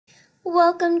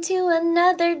Welcome to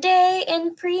another day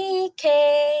in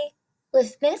pre-K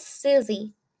with Miss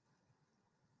Susie.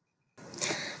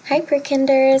 Hi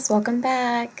pre-kinders, welcome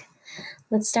back.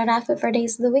 Let's start off with our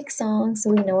Days of the Week song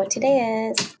so we know what today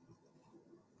is.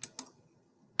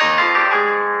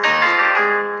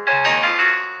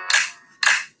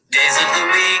 Days of the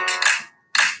week,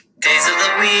 days of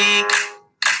the week,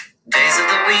 days of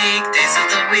the week, days of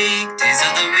the week, days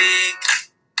of the week.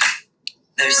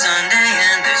 There's Sunday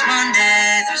and there's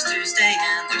Monday, there's Tuesday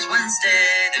and there's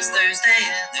Wednesday, there's Thursday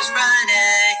and there's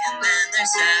Friday, and then there's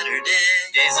Saturday.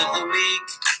 Days of the week,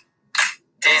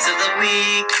 days of the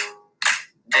week,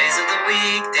 days of the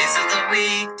week, days of the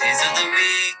week, days of the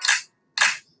week.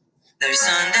 There's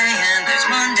Sunday and there's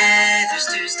Monday, there's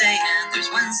Tuesday and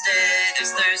there's Wednesday,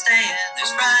 there's Thursday and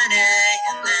there's Friday,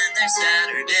 and then there's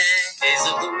Saturday. Days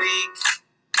of the week,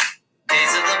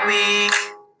 days of the week,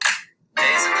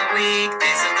 days of the week,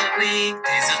 days of the week,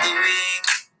 days of the week.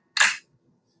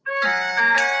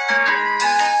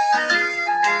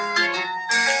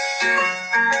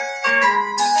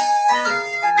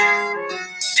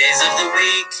 Days of the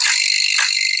week,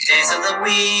 days of the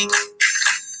week,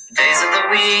 days of the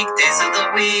week, days of the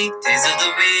week, days of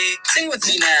the week. Sing with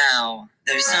me now.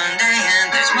 There's Sunday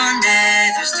and there's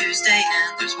Monday, there's Tuesday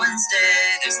and there's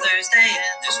Wednesday, there's Thursday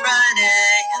and there's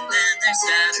Friday, and then there's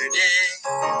Saturday.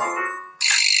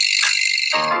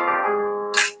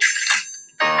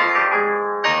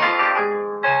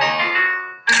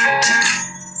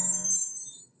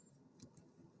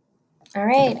 All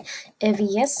right, if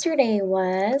yesterday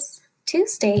was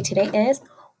Tuesday, today is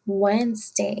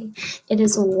Wednesday. It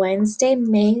is Wednesday,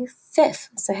 May 5th,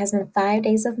 so it has been 5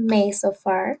 days of May so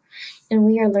far, and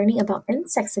we are learning about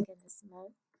insects again this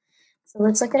month. So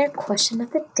let's look at our question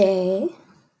of the day.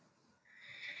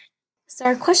 So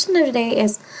our question of the day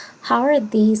is, how are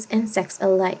these insects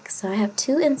alike? So I have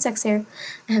two insects here.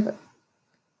 I have a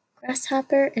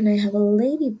grasshopper and I have a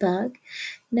ladybug.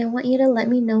 And I want you to let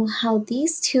me know how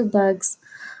these two bugs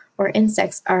or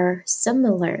insects are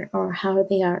similar or how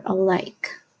they are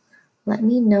alike. Let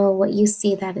me know what you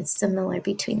see that is similar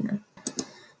between them.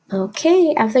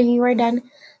 Okay, after you are done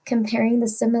comparing the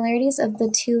similarities of the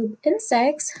two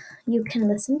insects, you can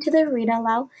listen to the read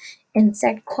aloud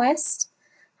Insect Quest,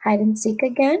 hide and seek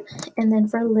again, and then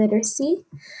for literacy,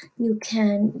 you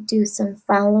can do some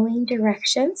following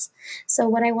directions. So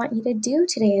what I want you to do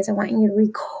today is I want you to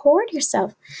record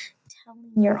yourself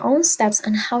telling your own steps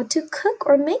on how to cook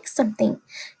or make something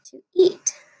to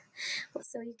eat.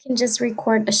 So you can just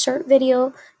record a short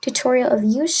video tutorial of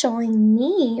you showing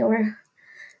me or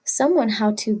someone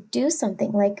how to do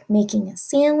something like making a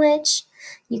sandwich.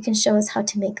 You can show us how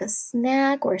to make a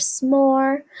snack or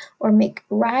s'more or make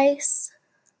rice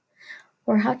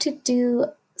or how to do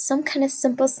some kind of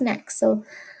simple snack. So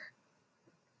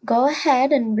go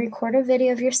ahead and record a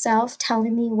video of yourself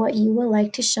telling me what you would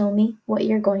like to show me what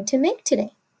you're going to make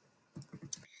today.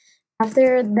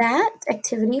 After that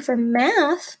activity for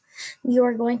math, you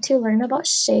are going to learn about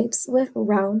shapes with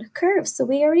round curves. So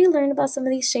we already learned about some of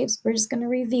these shapes. We're just going to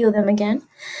review them again.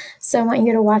 So I want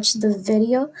you to watch the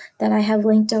video that I have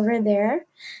linked over there.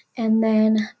 And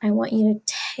then I want you to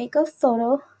take a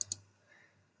photo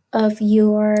of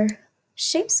your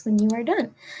shapes when you are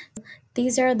done.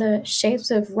 These are the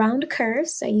shapes of round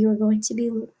curves that you are going to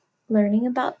be learning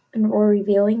about or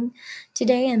reviewing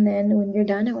today. And then when you're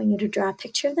done, I want you to draw a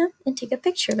picture of them and take a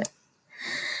picture of it.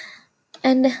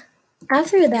 And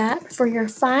after that, for your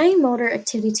fine motor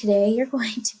activity today, you're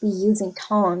going to be using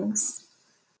tongs.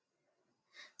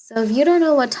 So if you don't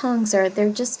know what tongs are,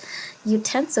 they're just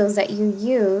utensils that you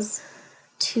use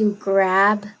to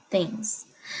grab things.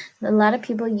 A lot of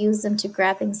people use them to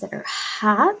grab things that are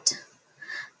hot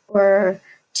or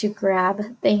to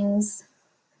grab things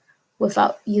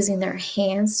without using their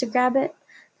hands to grab it,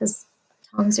 because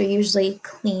tongs are usually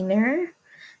cleaner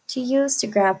to use to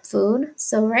grab food.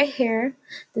 So right here,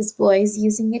 this boy is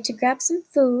using it to grab some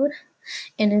food,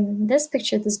 and in this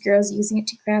picture, this girl is using it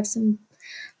to grab some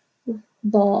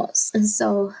balls. And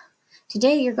so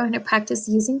today you're going to practice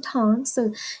using tongs.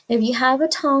 So if you have a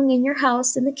tong in your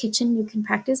house in the kitchen, you can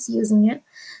practice using it.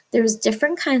 There's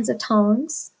different kinds of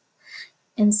tongs.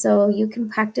 And so you can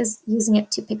practice using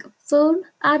it to pick up food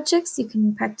objects. You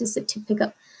can practice it to pick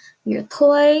up your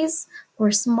toys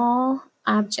or small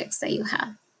objects that you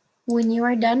have. When you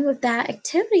are done with that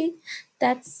activity,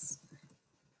 that's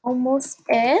almost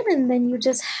it. And then you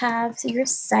just have your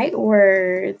sight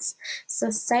words. So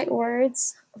sight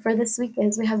words for this week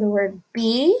is we have the word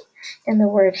be and the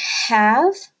word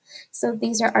have. So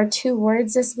these are our two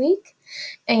words this week.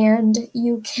 And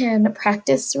you can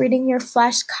practice reading your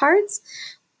flashcards,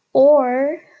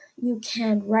 or you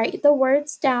can write the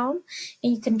words down,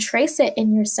 and you can trace it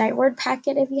in your sight word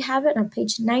packet if you have it on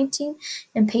page 19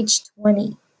 and page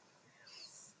 20.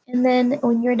 And then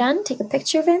when you're done, take a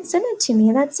picture of it and send it to me,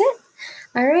 and that's it.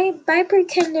 All right, bye,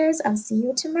 Pretenders. I'll see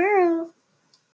you tomorrow.